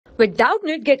With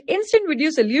Doubtnut, get instant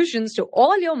video solutions to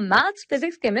all your maths,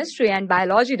 physics, chemistry, and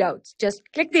biology doubts. Just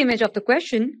click the image of the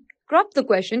question, crop the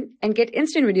question, and get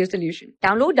instant video solution.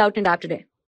 Download Doubtnut app today.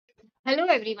 Hello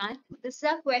everyone, this is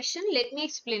a question. Let me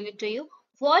explain it to you.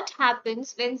 What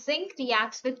happens when zinc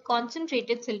reacts with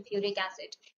concentrated sulfuric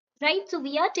acid? Right, so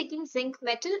we are taking zinc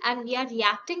metal and we are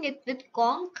reacting it with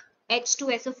conc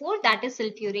H2SO4, that is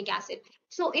sulfuric acid.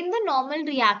 So in the normal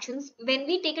reactions, when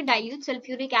we take a dilute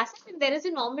sulfuric acid, there is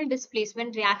a normal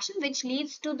displacement reaction which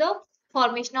leads to the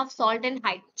formation of salt and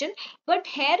hydrogen. But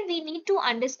here we need to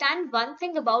understand one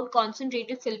thing about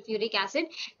concentrated sulfuric acid,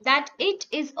 that it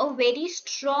is a very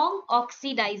strong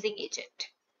oxidizing agent.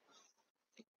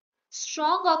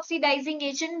 Strong oxidizing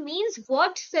agent means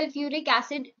what sulfuric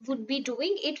acid would be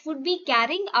doing? It would be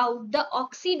carrying out the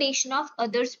oxidation of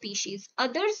other species.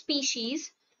 Other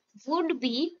species would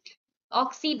be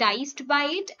oxidized by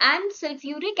it, and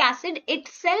sulfuric acid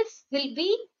itself will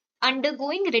be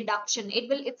undergoing reduction. It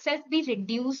will itself be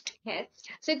reduced here.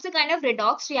 So it's a kind of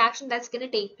redox reaction that's going to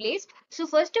take place. So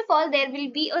first of all, there will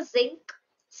be a zinc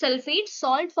sulfate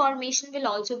salt formation will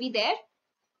also be there,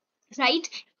 right?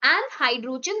 And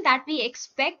hydrogen that we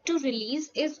expect to release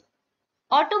is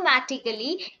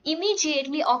automatically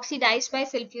immediately oxidized by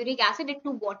sulfuric acid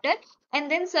into water, and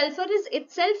then sulfur is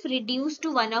itself reduced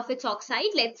to one of its oxide,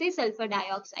 let's say sulfur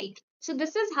dioxide. So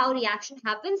this is how reaction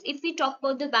happens. If we talk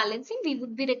about the balancing, we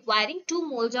would be requiring 2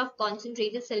 moles of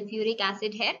concentrated sulfuric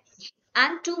acid here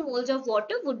and 2 moles of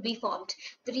water would be formed.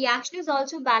 The reaction is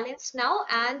also balanced now,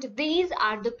 and these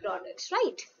are the products,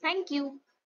 right? Thank you.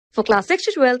 For class 6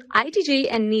 to 12, IIT JEE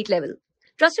and NEET level.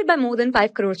 Trusted by more than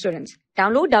 5 crore students.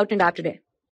 Download Doubtnut app today.